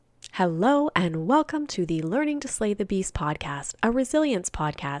Hello and welcome to the Learning to Slay the Beast podcast, a resilience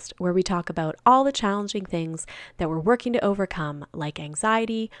podcast where we talk about all the challenging things that we're working to overcome, like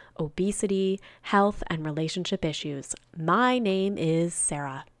anxiety, obesity, health, and relationship issues. My name is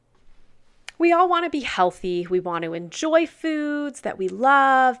Sarah. We all want to be healthy. We want to enjoy foods that we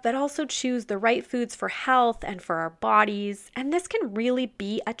love, but also choose the right foods for health and for our bodies. And this can really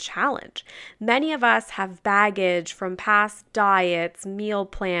be a challenge. Many of us have baggage from past diets, meal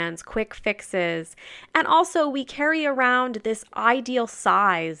plans, quick fixes. And also we carry around this ideal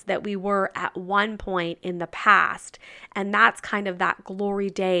size that we were at one point in the past. And that's kind of that glory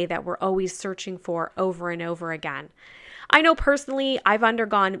day that we're always searching for over and over again. I know personally I've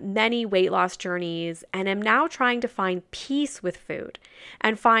undergone many weight loss journeys and am now trying to find peace with food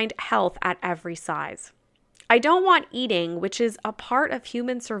and find health at every size. I don't want eating, which is a part of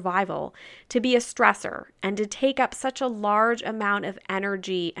human survival, to be a stressor and to take up such a large amount of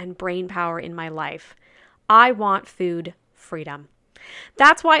energy and brain power in my life. I want food freedom.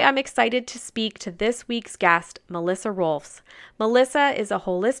 That's why I'm excited to speak to this week's guest, Melissa Rolfs. Melissa is a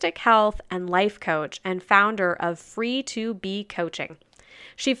holistic health and life coach and founder of Free2Be Coaching.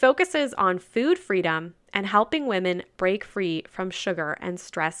 She focuses on food freedom and helping women break free from sugar and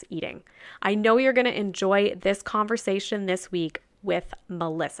stress eating. I know you're going to enjoy this conversation this week with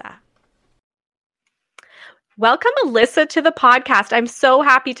Melissa. Welcome, Melissa, to the podcast. I'm so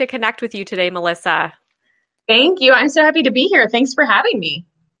happy to connect with you today, Melissa. Thank you. I'm so happy to be here. Thanks for having me.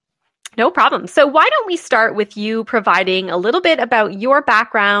 No problem. So why don't we start with you providing a little bit about your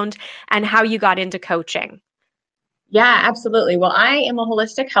background and how you got into coaching? Yeah, absolutely. Well, I am a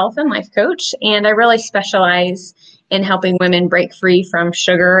holistic health and life coach, and I really specialize in helping women break free from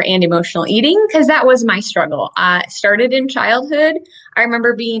sugar and emotional eating because that was my struggle. I started in childhood. I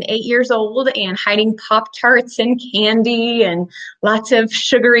remember being 8 years old and hiding Pop-Tarts and candy and lots of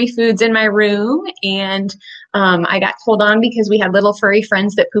sugary foods in my room. And I got told on because we had little furry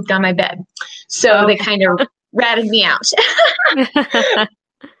friends that pooped on my bed. So they kind of ratted me out.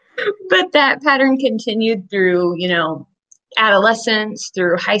 But that pattern continued through, adolescence,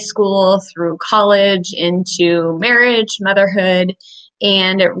 through high school, through college, into marriage, motherhood.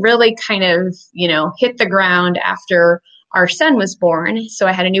 And it really kind of, hit the ground after our son was born. So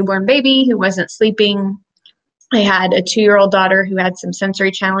I had a newborn baby who wasn't sleeping. I had a 2-year-old daughter who had some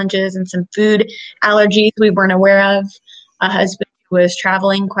sensory challenges and some food allergies we weren't aware of, a husband who was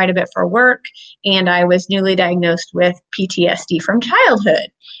traveling quite a bit for work, and I was newly diagnosed with PTSD from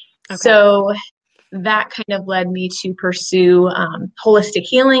childhood. Okay. So that kind of led me to pursue holistic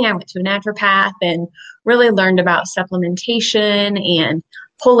healing. I went to a naturopath and really learned about supplementation and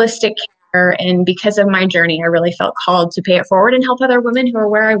holistic care. And because of my journey, I really felt called to pay it forward and help other women who are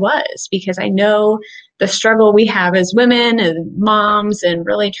where I was, because I know the struggle we have as women and moms and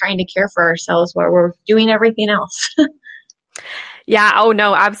really trying to care for ourselves while we're doing everything else. Yeah. Oh,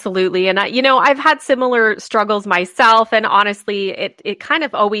 no, absolutely. And I've had similar struggles myself. And honestly, it kind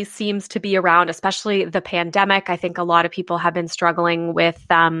of always seems to be around, especially the pandemic. I think a lot of people have been struggling with,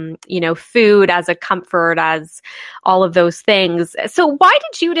 food as a comfort, as all of those things. So why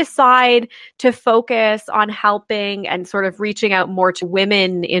did you decide to focus on helping and sort of reaching out more to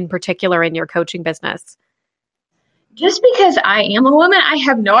women in particular in your coaching business? Just because I am a woman, I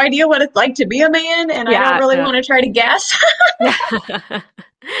have no idea what it's like to be a man, and I don't really want to try to guess.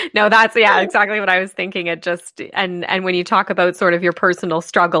 No, that's exactly what I was thinking. It just and when you talk about sort of your personal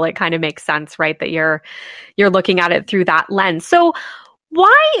struggle, it kind of makes sense, right? That you're looking at it through that lens. So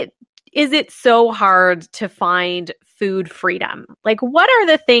why is it so hard to find food freedom? Like, what are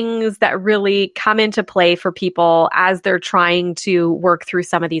the things that really come into play for people as they're trying to work through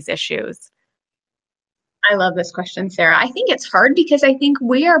some of these issues? I love this question, Sarah. I think it's hard because I think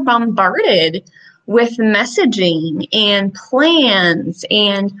we are bombarded with messaging and plans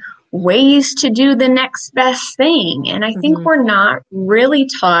and ways to do the next best thing. And I think we're not really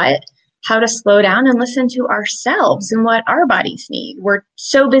taught how to slow down and listen to ourselves and what our bodies need. We're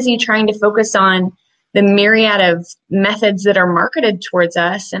so busy trying to focus on the myriad of methods that are marketed towards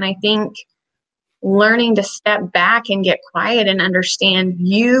us. And I think learning to step back and get quiet and understand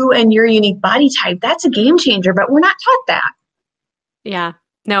you and your unique body type, that's a game changer, but we're not taught that. Yeah,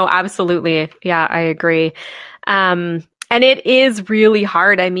 no, absolutely. Yeah, I agree. And it is really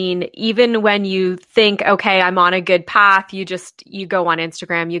hard. I mean, even when you think, okay, I'm on a good path, you go on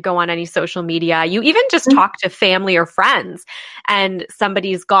Instagram, you go on any social media, you even just talk to family or friends, and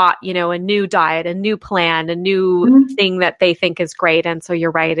somebody's got, a new diet, a new plan, a new thing that they think is great. And so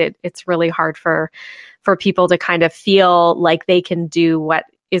you're right. It's really hard for people to kind of feel like they can do what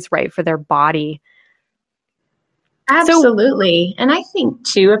is right for their body. So, Absolutely. And I think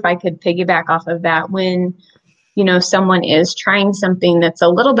too, if I could piggyback off of that, when, someone is trying something that's a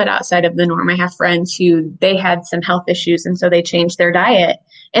little bit outside of the norm. I have friends who they had some health issues and so they changed their diet.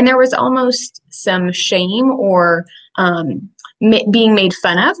 And there was almost some shame or being made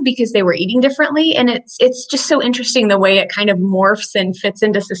fun of because they were eating differently. And it's just so interesting the way it kind of morphs and fits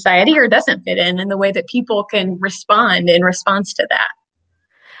into society or doesn't fit in, and the way that people can respond in response to that.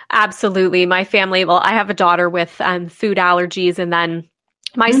 absolutely. My family, well, I have a daughter with food allergies, and then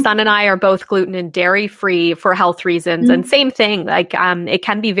my Mhm. son and I are both gluten and dairy free for health reasons. And same thing, like it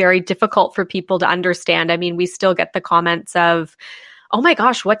can be very difficult for people to understand. I mean, we still get the comments of, oh my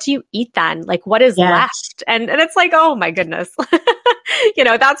gosh, what do you eat then? Like, what is Yes. left? And it's like, oh my goodness.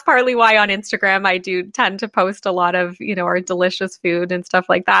 That's partly why on Instagram I do tend to post a lot of, our delicious food and stuff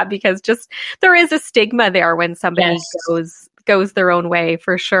like that, because just there is a stigma there when somebody Yes. goes their own way,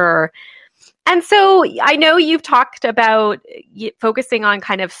 for sure. And so I know you've talked about focusing on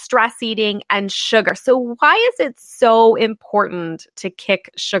kind of stress eating and sugar. So why is it so important to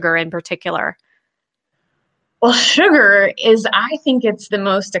kick sugar in particular? Well, sugar is, I think it's the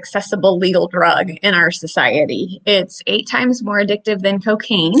most accessible legal drug in our society. It's 8 times more addictive than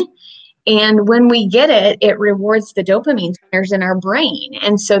cocaine. And when we get it, it rewards the dopamine centers in our brain.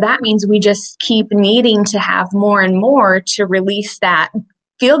 And so that means we just keep needing to have more and more to release that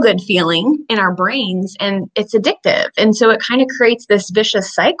feel good feeling in our brains. And it's addictive. And so it kind of creates this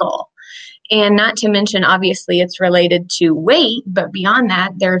vicious cycle. And not to mention, obviously, it's related to weight, but beyond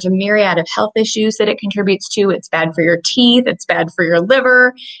that, there's a myriad of health issues that it contributes to. It's bad for your teeth, it's bad for your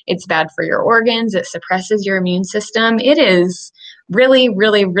liver, it's bad for your organs, it suppresses your immune system. It is really,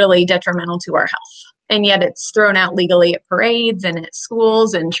 really, really detrimental to our health. And yet it's thrown out legally at parades and at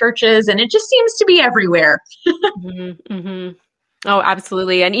schools and churches, and it just seems to be everywhere. Mm-hmm. Oh,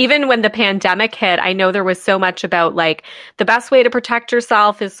 absolutely. And even when the pandemic hit, I know there was so much about like the best way to protect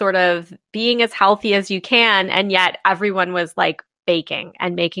yourself is sort of being as healthy as you can. And yet everyone was like baking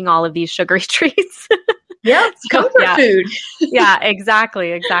and making all of these sugary treats. Yeah, So, comfort yeah, food. yeah,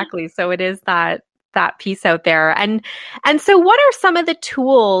 exactly, exactly. So it is that piece out there. And so what are some of the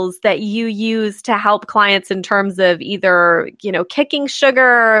tools that you use to help clients in terms of either, kicking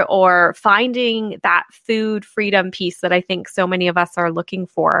sugar or finding that food freedom piece that I think so many of us are looking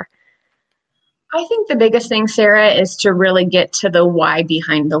for? I think the biggest thing, Sarah, is to really get to the why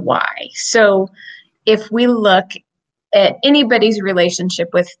behind the why. So if we look at anybody's relationship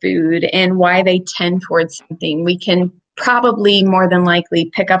with food and why they tend towards something, we can probably more than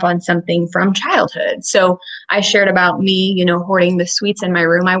likely pick up on something from childhood. So I shared about me, hoarding the sweets in my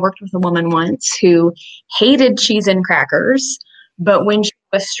room. I worked with a woman once who hated cheese and crackers, but when she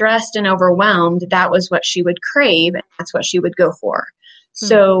was stressed and overwhelmed, that was what she would crave, and that's what she would go for. Hmm.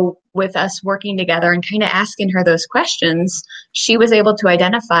 So, with us working together and kind of asking her those questions, she was able to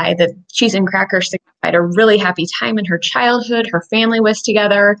identify that cheese and crackers signified a really happy time in her childhood. Her family was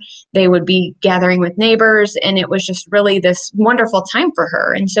together. They would be gathering with neighbors, and it was just really this wonderful time for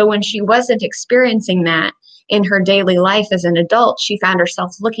her. And so, when she wasn't experiencing that in her daily life as an adult, she found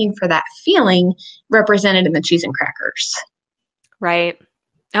herself looking for that feeling represented in the cheese and crackers. Right.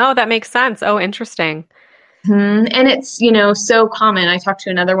 Oh, that makes sense. Oh, interesting. And it's, so common. I talked to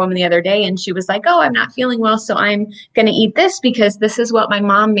another woman the other day and she was like, oh, I'm not feeling well, so I'm going to eat this because this is what my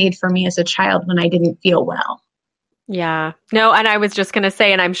mom made for me as a child when I didn't feel well. Yeah. No, and I was just going to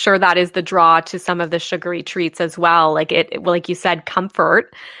say, and I'm sure that is the draw to some of the sugary treats as well. Like like you said,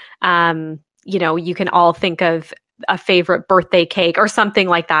 comfort. You can all think of a favorite birthday cake or something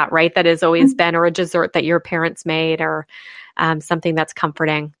like that, right? That has always been, or a dessert that your parents made, or something that's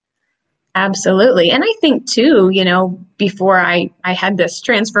comforting. Absolutely. And I think too, before I had this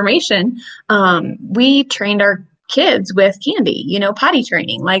transformation, we trained our kids with candy, potty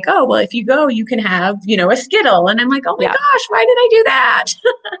training. Like, oh, well, if you go, you can have, a Skittle. And I'm like, oh my Yeah. gosh, why did I do that?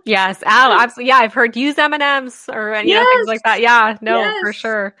 Yes. Oh, absolutely. Yeah. I've heard use M&Ms or, things Yes. like that. Yeah. No, for Yes.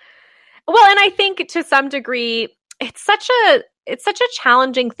 sure. Well, and I think to some degree, it's such a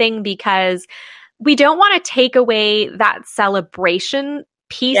challenging thing because we don't want to take away that celebration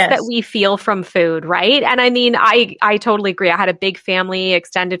piece that Yes. we feel from food, right? And I mean, I totally agree. I had a big family,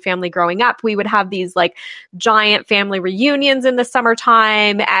 extended family growing up. We would have these like giant family reunions in the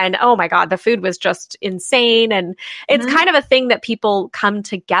summertime, and oh my God, the food was just insane. And it's Mhm. kind of a thing that people come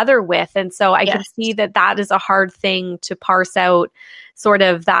together with. And so I can Yes. see that that is a hard thing to parse out, sort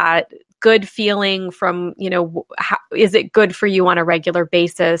of that good feeling from, how, is it good for you on a regular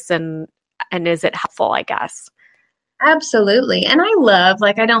basis, and is it helpful, I guess. Absolutely. And I love,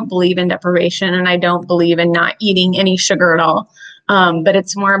 like, I don't believe in deprivation and I don't believe in not eating any sugar at all. But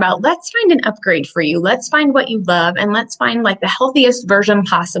it's more about let's find an upgrade for you. Let's find what you love and let's find like the healthiest version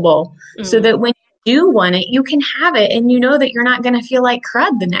possible so that when you do want it, you can have it and you know that you're not going to feel like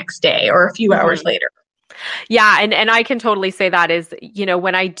crud the next day or a few hours later. Yeah. And I can totally say that is,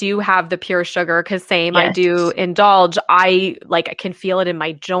 when I do have the pure sugar, because same, I do indulge, I can feel it in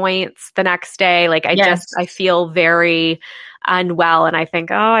my joints the next day. Like I feel very unwell and I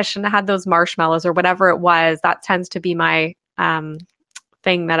think, oh, I shouldn't have had those marshmallows or whatever it was. That tends to be my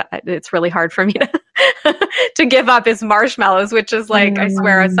thing that it's really hard for me to give up is marshmallows, which is like, I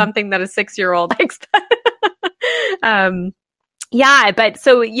swear, it's something that a 6-year-old likes. Yeah, but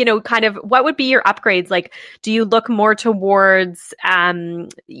so, kind of what would be your upgrades? Like, do you look more towards,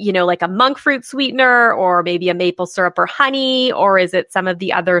 like a monk fruit sweetener or maybe a maple syrup or honey, or is it some of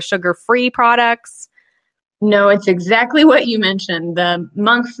the other sugar-free products? No, it's exactly what you mentioned. The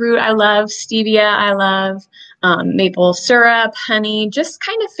monk fruit I love, stevia I love, maple syrup, honey, just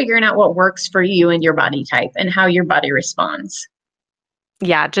kind of figuring out what works for you and your body type and how your body responds.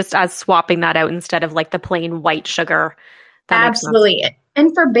 Yeah, just as swapping that out instead of like the plain white sugar. Absolutely.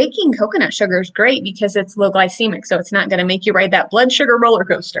 And for baking, coconut sugar is great because it's low glycemic, so it's not going to make you ride that blood sugar roller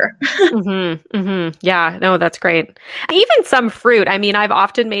coaster. Yeah, no, that's great. Even some fruit. I mean, I've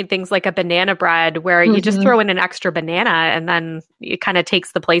often made things like a banana bread where you just throw in an extra banana and then it kind of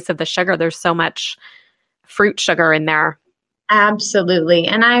takes the place of the sugar. There's so much fruit sugar in there. Absolutely.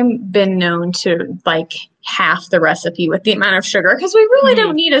 And I've been known to like half the recipe with the amount of sugar because we really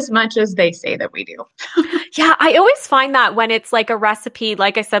don't need as much as they say that we do. Yeah, I always find that when it's like a recipe,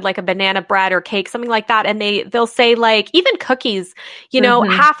 like I said, like a banana bread or cake, something like that, and they'll say like even cookies,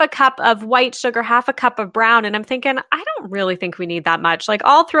 half a cup of white sugar, half a cup of brown. And I'm thinking, I don't really think we need that much. Like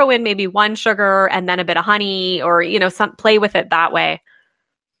I'll throw in maybe one sugar and then a bit of honey or, play with it that way.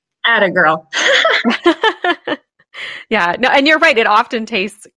 Atta girl. Yeah, no, and you're right. It often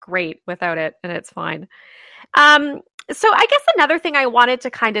tastes great without it, and it's fine. So I guess another thing I wanted to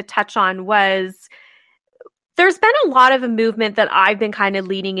kind of touch on was there's been a lot of a movement that I've been kind of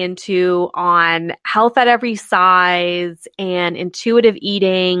leading into on health at every size and intuitive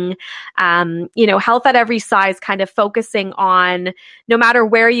eating, health at every size, kind of focusing on no matter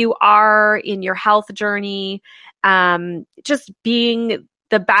where you are in your health journey, just being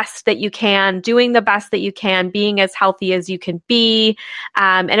the best that you can, doing the best that you can, being as healthy as you can be.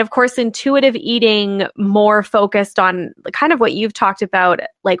 And of course, intuitive eating more focused on kind of what you've talked about,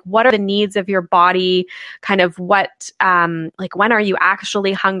 like what are the needs of your body, kind of what, like when are you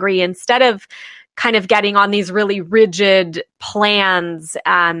actually hungry instead of kind of getting on these really rigid plans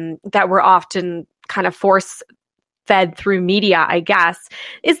that we're often kind of fed through media, I guess.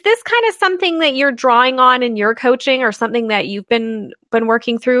 Is this kind of something that you're drawing on in your coaching or something that you've been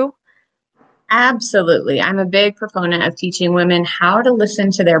working through? Absolutely. I'm a big proponent of teaching women how to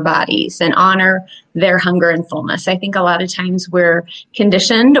listen to their bodies and honor their hunger and fullness. I think a lot of times we're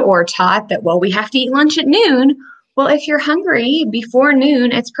conditioned or taught that, well, we have to eat lunch at noon. Well, if you're hungry before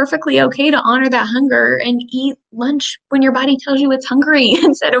noon, it's perfectly okay to honor that hunger and eat lunch when your body tells you it's hungry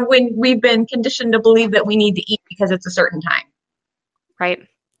instead of when we've been conditioned to believe that we need to eat because it's a certain time. Right.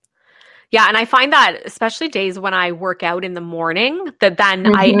 Yeah. And I find that especially days when I work out in the morning, that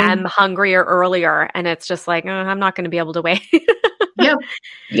then I am hungrier earlier and it's just like, I'm not going to be able to wait. Yep.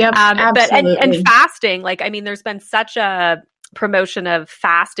 Absolutely. But and fasting, like, I mean, there's been such a promotion of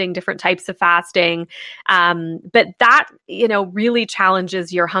fasting, different types of fasting. But that, really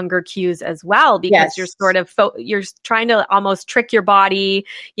challenges your hunger cues as well, because you're sort of, you're trying to almost trick your body,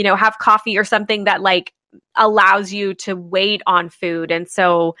 have coffee or something that like allows you to wait on food. And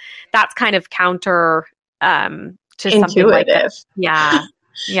so that's kind of counter to something like that. Yeah.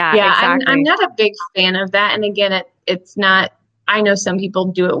 Yeah. Exactly. I'm not a big fan of that. And again, it's not, I know some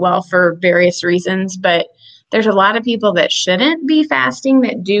people do it well for various reasons, but there's a lot of people that shouldn't be fasting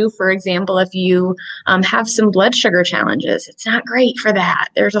that do. For example, if you have some blood sugar challenges, it's not great for that.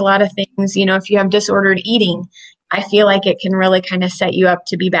 There's a lot of things, if you have disordered eating, I feel like it can really kind of set you up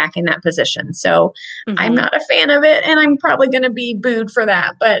to be back in that position. So I'm not a fan of it, and I'm probably going to be booed for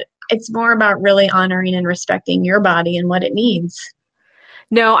that. But it's more about really honoring and respecting your body and what it needs.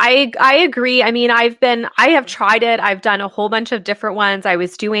 No, I agree. I mean, I have tried it. I've done a whole bunch of different ones. I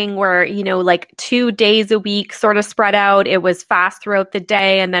was doing where, like 2 days a week sort of spread out. It was fast throughout the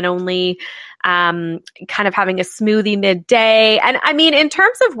day and then only kind of having a smoothie midday. And I mean, in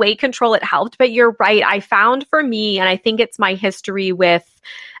terms of weight control, it helped, but you're right. I found for me, and I think it's my history with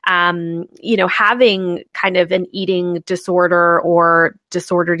having kind of an eating disorder or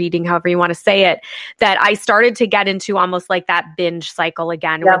disordered eating, however you want to say it, that I started to get into almost like that binge cycle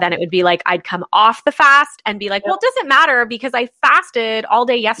again, where then it would be like, I'd come off the fast and be like, well, it doesn't matter because I fasted all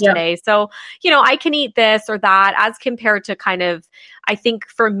day yesterday. So, I can eat this or that, as compared to kind of, I think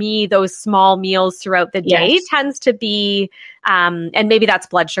for me, those small meals throughout the day tends to be, and maybe that's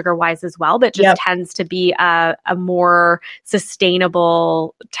blood sugar wise as well, but just tends to be a more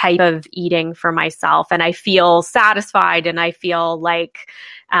sustainable type of eating for myself. And I feel satisfied, and I feel like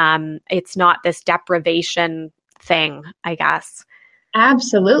it's not this deprivation thing, I guess.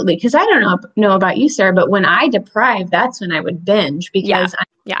 Absolutely. Because I don't know about you, Sarah, but when I deprive, that's when I would binge, because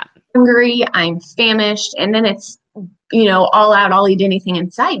I'm hungry, I'm famished, and then it's, all out, I'll eat anything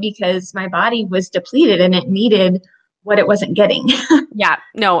in sight, because my body was depleted and it needed what it wasn't getting.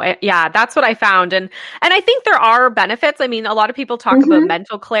 That's what I found. And I think there are benefits. I mean, a lot of people talk about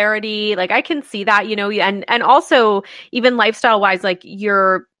mental clarity. Like, I can see that, and also even lifestyle wise, like,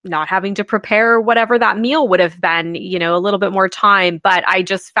 you're not having to prepare whatever that meal would have been, a little bit more time. But I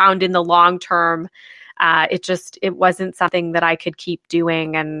just found in the long term, it wasn't something that I could keep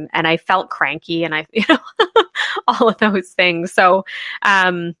doing. And I felt cranky, and I, all of those things. So,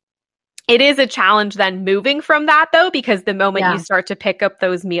 it is a challenge then moving from that, though, because the moment you start to pick up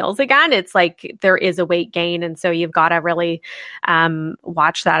those meals again, it's like there is a weight gain. And so you've got to really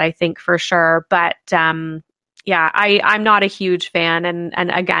watch that, I think, for sure. But I'm not a huge fan.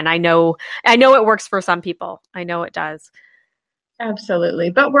 And again, I know it works for some people. I know it does.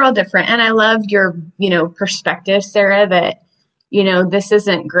 Absolutely. But we're all different. And I love your, perspective, Sarah, that, this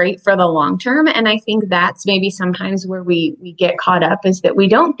isn't great for the long term. And I think that's maybe sometimes where we get caught up, is that we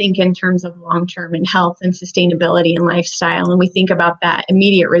don't think in terms of long term and health and sustainability and lifestyle. And we think about that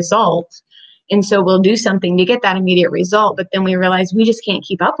immediate result. And so we'll do something to get that immediate result, but then we realize we just can't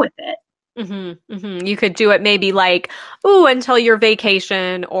keep up with it. You could do it maybe like, until your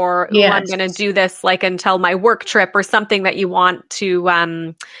vacation, or I'm going to do this like until my work trip, or something that you want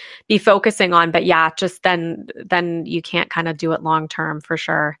to be focusing on. But just then you can't kind of do it long term, for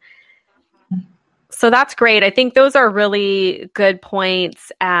sure. So that's great. I think those are really good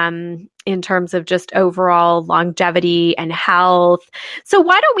points in terms of just overall longevity and health. So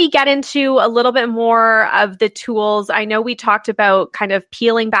why don't we get into a little bit more of the tools? I know we talked about kind of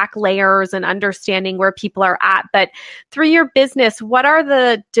peeling back layers and understanding where people are at, but through your business, what are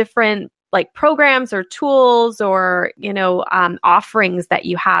the different like programs or tools or, offerings that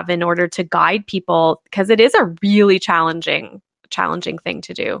you have in order to guide people? Because it is a really challenging thing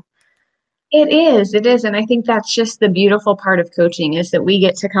to do. It is. And I think that's just the beautiful part of coaching, is that we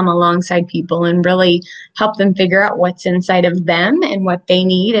get to come alongside people and really help them figure out what's inside of them and what they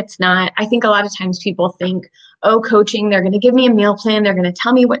need. It's not, I think a lot of times people think, coaching, they're going to give me a meal plan. They're going to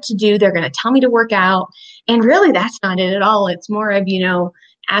tell me what to do. They're going to tell me to work out. And really that's not it at all. It's more of,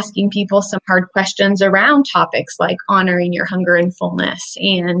 asking people some hard questions around topics like honoring your hunger and fullness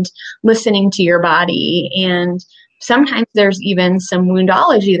and listening to your body. And sometimes there's even some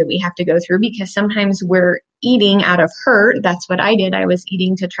woundology that we have to go through, because sometimes we're eating out of hurt. That's what I did. I was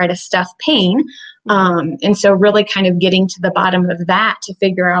eating to try to stuff pain. And so really kind of getting to the bottom of that to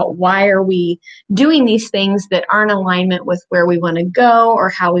figure out, why are we doing these things that aren't in alignment with where we want to go or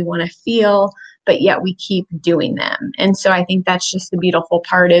how we want to feel, but yet we keep doing them. And so I think that's just the beautiful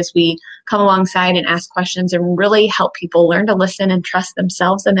part, is we come alongside and ask questions and really help people learn to listen and trust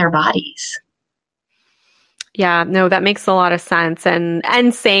themselves and their bodies. Yeah, no, that makes a lot of sense.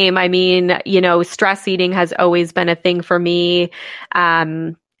 And same, I mean, stress eating has always been a thing for me.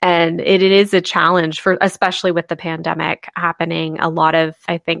 And it is a challenge especially with the pandemic happening. A lot of,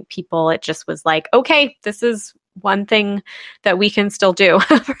 I think, people, it just was like, okay, this is one thing that we can still do.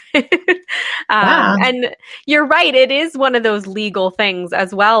 And you're right. It is one of those legal things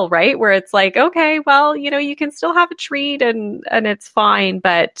as well, right? Where it's like, okay, well, you can still have a treat and it's fine,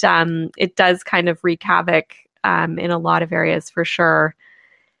 but it does kind of wreak havoc in a lot of areas, for sure.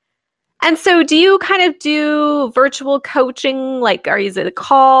 And so do you kind of do virtual coaching? Like, is it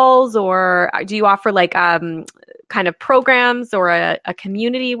calls, or do you offer like kind of programs or a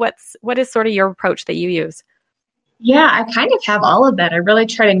community? What is sort of your approach that you use? Yeah, I kind of have all of that. I really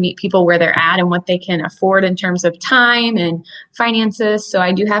try to meet people where they're at and what they can afford in terms of time and finances. So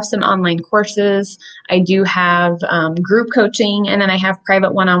I do have some online courses. I do have group coaching, and then I have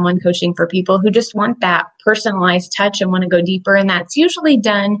private one-on-one coaching for people who just want that personalized touch and want to go deeper. And that's usually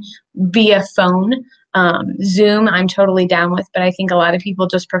done via phone. Zoom, I'm totally down with, but I think a lot of people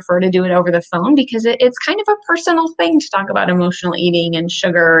just prefer to do it over the phone because it's kind of a personal thing to talk about emotional eating and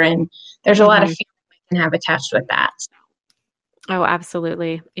sugar, and there's a lot of feelings we can have attached with that. Oh,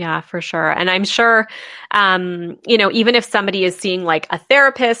 absolutely. Yeah, for sure. And I'm sure, even if somebody is seeing like a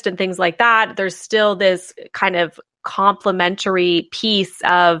therapist and things like that, there's still this kind of complementary piece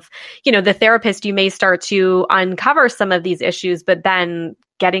of, the therapist, you may start to uncover some of these issues, but then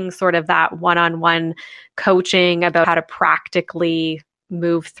getting sort of that one-on-one coaching about how to practically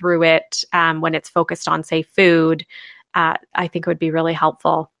move through it when it's focused on, say, food, I think would be really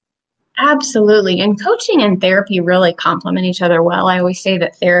helpful. Absolutely. And coaching and therapy really complement each other well. I always say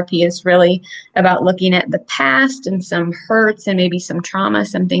that therapy is really about looking at the past and some hurts and maybe some trauma,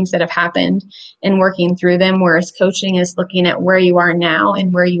 some things that have happened, and working through them, whereas coaching is looking at where you are now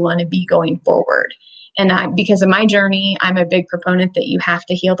and where you want to be going forward. And because of my journey, I'm a big proponent that you have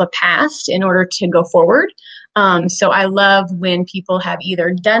to heal the past in order to go forward. So I love when people have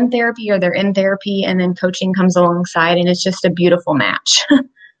either done therapy or they're in therapy and then coaching comes alongside, and it's just a beautiful match.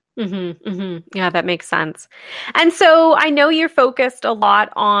 Yeah, that makes sense. And so I know you're focused a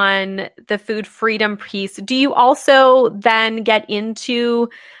lot on the food freedom piece. Do you also then get into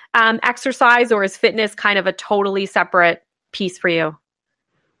exercise, or is fitness kind of a totally separate piece for you?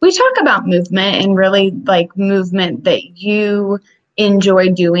 We talk about movement and really like movement that you enjoy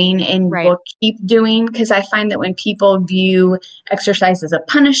doing and Right. will keep doing, because I find that when people view exercise as a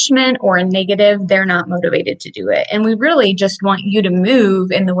punishment or a negative, they're not motivated to do it. And we really just want you to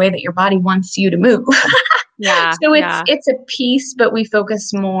move in the way that your body wants you to move. Yeah. So Yeah. it's a piece, but we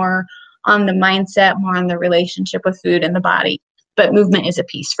focus more on the mindset, more on the relationship with food and the body. But movement is a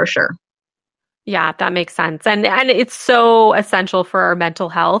piece for sure. Yeah, that makes sense. And it's so essential for our mental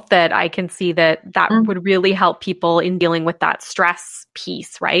health that I can see that would really help people in dealing with that stress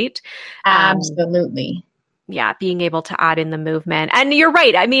piece, right? Absolutely. Yeah, being able to add in the movement. And you're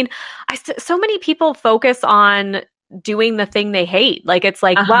right. I mean, so many people focus on doing the thing they hate. Like, it's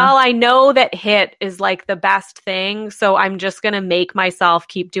like, well, I know that HIIT is like the best thing, so I'm just going to make myself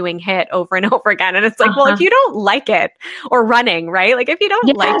keep doing HIIT over and over again. And it's like, well, if you don't like it, or running, right? Like, if you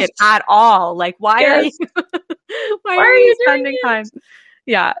don't like it at all, like, why are you why are you spending time?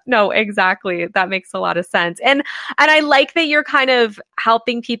 Yeah, no, exactly. That makes a lot of sense. And I like that you're kind of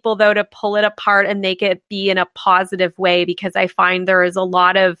helping people though to pull it apart and make it be in a positive way, because I find there is a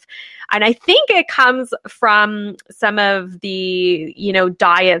lot of, and I think it comes from some of the,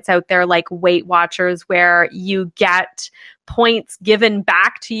 diets out there like Weight Watchers, where you get points given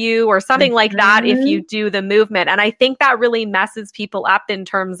back to you or something like that if you do the movement. And I think that really messes people up in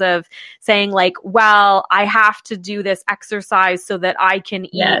terms of saying like, well, I have to do this exercise so that I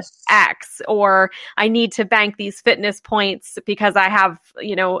can eat X, or I need to bank these fitness points because I have,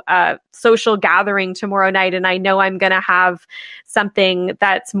 a social gathering tomorrow night and I know I'm going to have something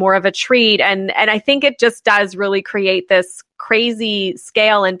that's more of a treat. And I think it just does really create this crazy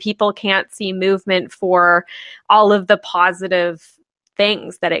scale, and people can't see movement for all of the positive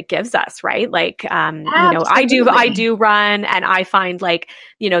things that it gives us, right? Like, I do run, and I find like,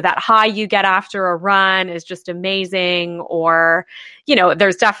 that high you get after a run is just amazing. Or,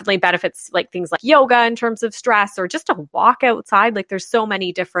 there's definitely benefits like things like yoga in terms of stress, or just a walk outside. Like, there's so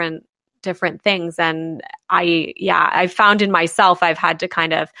many different things. And I found in myself, I've had to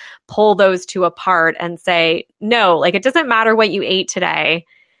kind of pull those two apart and say, no, like, it doesn't matter what you ate today.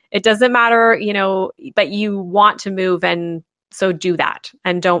 It doesn't matter, but you want to move, and so do that,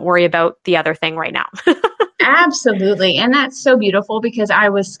 and don't worry about the other thing right now. Absolutely. And that's so beautiful, because I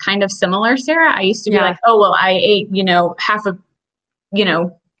was kind of similar, Sarah. I used to be like, oh, well, I ate, half a,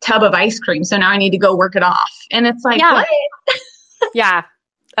 tub of ice cream, so now I need to go work it off. And it's like, what? Yeah.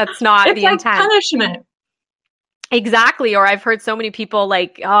 That's not it's the like intent. Punishment. Exactly. Or I've heard so many people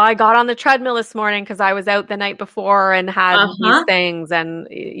like, oh, I got on the treadmill this morning because I was out the night before and had these things. And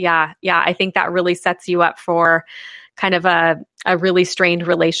I think that really sets you up for kind of a really strained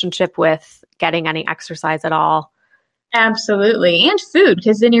relationship with getting any exercise at all. Absolutely. And food,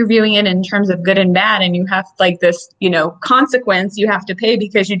 because then you're viewing it in terms of good and bad, and you have like this, consequence you have to pay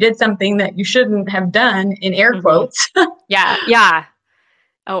because you did something that you shouldn't have done, in air quotes. Yeah.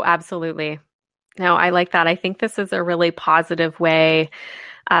 Oh, absolutely. No, I like that. I think this is a really positive way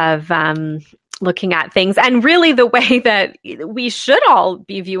of looking at things, and really the way that we should all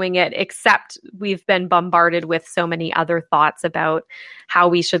be viewing it, except we've been bombarded with so many other thoughts about how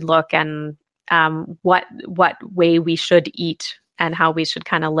we should look, and what way we should eat, and how we should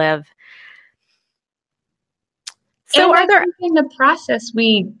kind of live. So And are I there, think in the process,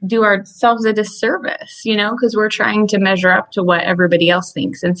 we do ourselves a disservice, because we're trying to measure up to what everybody else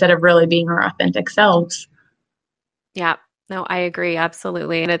thinks instead of really being our authentic selves. yeah, no, I agree.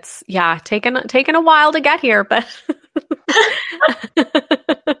 Absolutely. And it's, yeah, taken a while to get here, but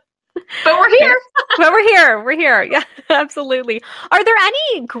But we're here. But we're here. We're here. Yeah, absolutely. Are there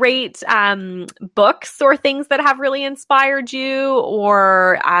any great books or things that have really inspired you,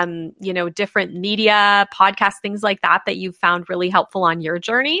 or different media, podcasts, things like that that you've found really helpful on your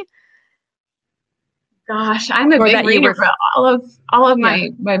journey, Gosh, I'm a or big that you reader, were? but all of Yeah,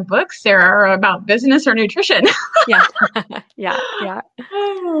 my books there are about business or nutrition. yeah, yeah, yeah,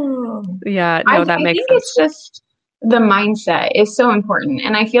 Oh. yeah. I No, that makes think sense. it's just the mindset is so important.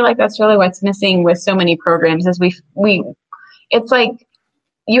 And I feel like that's really what's missing with so many programs is we it's like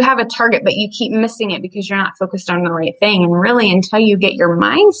you have a target, but you keep missing it because you're not focused on the right thing. And really until you get your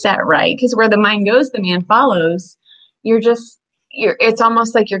mindset right, because where the mind goes, the man follows, it's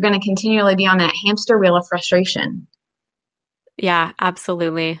almost like you're going to continually be on that hamster wheel of frustration. Yeah,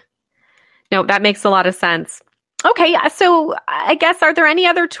 absolutely. No, that makes a lot of sense. Okay, yeah, so I guess, are there any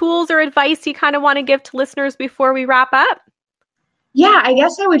other tools or advice you kind of want to give to listeners before we wrap up? Yeah, I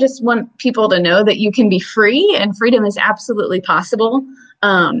guess I would just want people to know that you can be free and freedom is absolutely possible.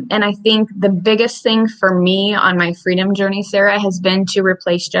 And I think the biggest thing for me on my freedom journey, Sarah, has been to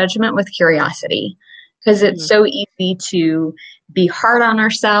replace judgment with curiosity. Because it's Mhm. so easy to be hard on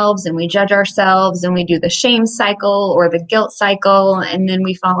ourselves and we judge ourselves and we do the shame cycle or the guilt cycle, and then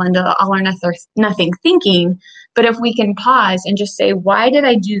we fall into all or nothing thinking. But if we can pause and just say, why did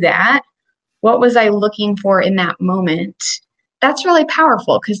I do that? What was I looking for in that moment? That's really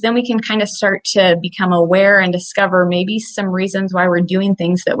powerful because then we can kind of start to become aware and discover maybe some reasons why we're doing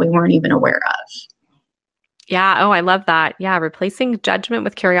things that we weren't even aware of. Yeah. Oh, I love that. Yeah. Replacing judgment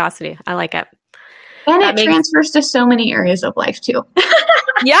with curiosity. I like it. And That it makes, transfers to so many areas of life too.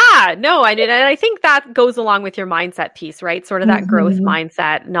 yeah, no, I did. And I think that goes along with your mindset piece, right? Sort of that growth Mm-hmm.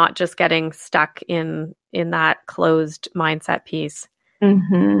 mindset, not just getting stuck in that closed mindset piece.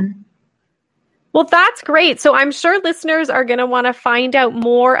 Mm-hmm. Well, that's great. So I'm sure listeners are going to want to find out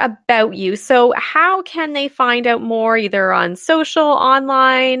more about you. So how can they find out more, either on social,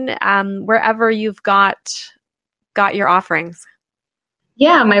 online, wherever you've got your offerings?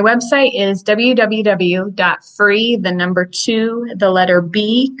 Yeah, my website is www.free, the number two, the letter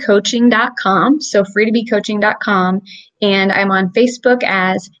B, coaching.com. So free2be coaching.com. And I'm on Facebook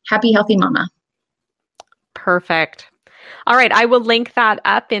as Happy Healthy Mama. Perfect. All right, I will link that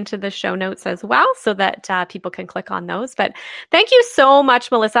up into the show notes as well so that people can click on those. But thank you so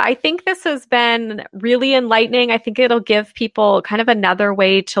much, Melissa. I think this has been really enlightening. I think it'll give people kind of another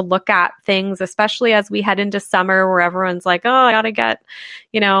way to look at things, especially as we head into summer where everyone's like, oh, I got to get,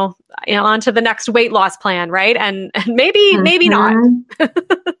 onto the next weight loss plan, right? And maybe not.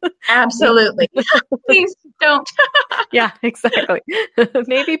 Mm-hmm. Absolutely. Please don't. Yeah, exactly.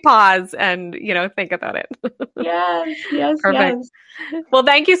 Maybe pause and, think about it. Yes, yes, Perfect. yes. Well,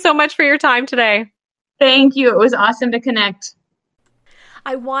 thank you so much for your time today. Thank you. It was awesome to connect.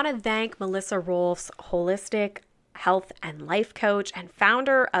 I want to thank Melissa Rolfs, holistic health and life coach and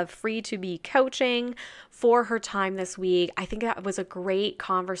founder of Free2be Coaching, for her time this week. I think that was a great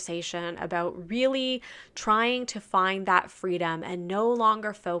conversation about really trying to find that freedom and no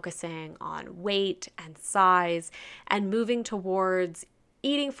longer focusing on weight and size and moving towards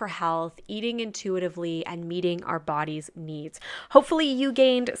eating for health, eating intuitively, and meeting our body's needs. Hopefully you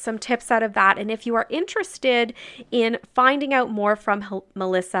gained some tips out of that. And if you are interested in finding out more from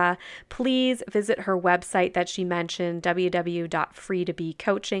Melissa, please visit her website that she mentioned,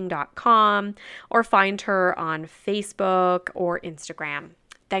 www.free2becoaching.com, or find her on Facebook or Instagram.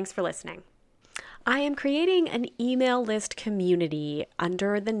 Thanks for listening. I am creating an email list community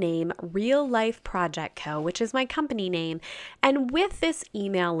under the name Real Life Project Co., which is my company name. And with this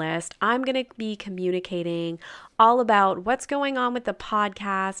email list, I'm going to be communicating all about what's going on with the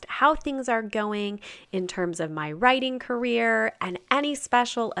podcast, how things are going in terms of my writing career, and any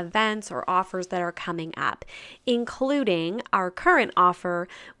special events or offers that are coming up, including our current offer,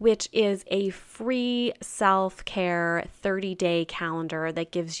 which is a free self-care 30-day calendar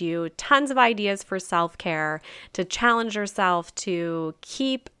that gives you tons of ideas for self-care to challenge yourself to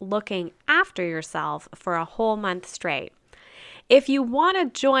keep looking after yourself for a whole month straight. If you want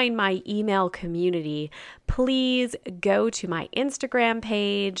to join my email community, please go to my Instagram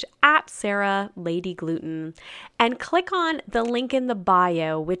page at Sarah Lady Gluten and click on the link in the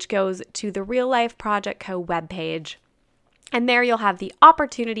bio, which goes to the Real Life Project Co. webpage. And there you'll have the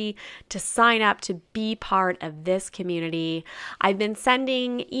opportunity to sign up to be part of this community. I've been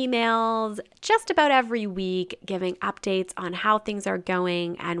sending emails just about every week, giving updates on how things are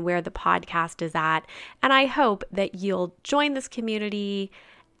going and where the podcast is at. And I hope that you'll join this community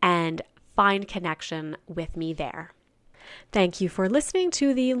and find connection with me there. Thank you for listening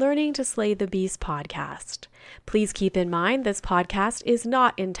to the Learning to Slay the Beast podcast. Please keep in mind this podcast is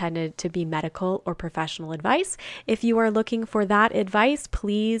not intended to be medical or professional advice. If you are looking for that advice,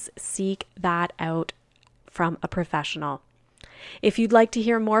 please seek that out from a professional. If you'd like to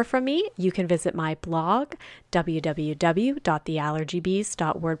hear more from me, you can visit my blog,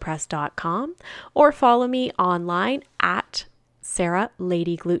 www.theallergybeast.wordpress.com, or follow me online at Sarah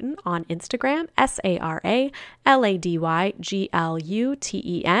Lady Gluten on Instagram,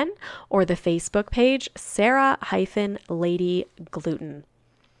 SarahLadyGluten, or the Facebook page, Sarah-Lady Gluten.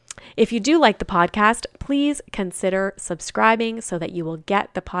 If you do like the podcast, please consider subscribing so that you will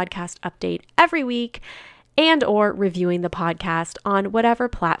get the podcast update every week and or reviewing the podcast on whatever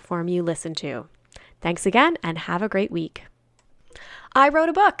platform you listen to. Thanks again and have a great week. I wrote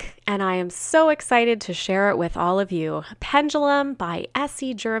a book, and I am so excited to share it with all of you. Pendulum by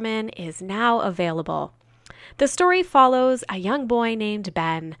S.E. German is now available. The story follows a young boy named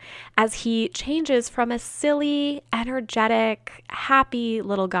Ben as he changes from a silly, energetic, happy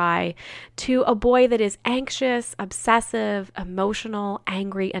little guy to a boy that is anxious, obsessive, emotional,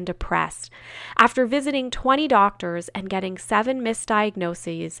 angry, and depressed. After visiting 20 doctors and getting 7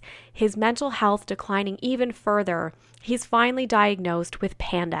 misdiagnoses, his mental health declining even further, he's finally diagnosed with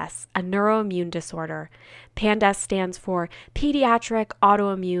PANDAS, a neuroimmune disorder. PANDAS stands for Pediatric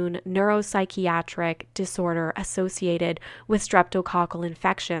Autoimmune Neuropsychiatric Disorder Associated with Streptococcal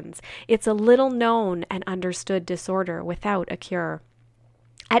Infections. It's a little known and understood disorder without a cure.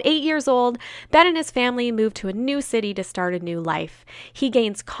 At 8 years old, Ben and his family move to a new city to start a new life. He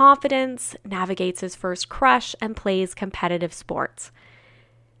gains confidence, navigates his first crush, and plays competitive sports.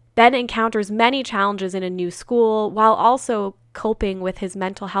 Ben encounters many challenges in a new school while also coping with his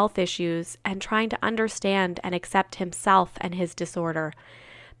mental health issues and trying to understand and accept himself and his disorder.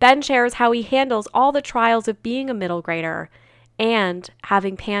 Ben shares how he handles all the trials of being a middle grader and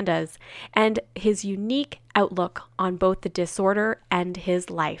having PANDAS and his unique outlook on both the disorder and his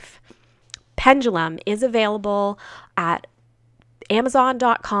life. Pendulum is available at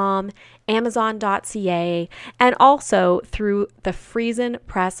Amazon.com, Amazon.ca, and also through the Friesen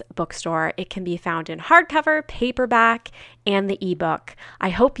Press bookstore. It can be found in hardcover, paperback, and the ebook. I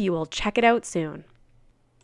hope you will check it out soon.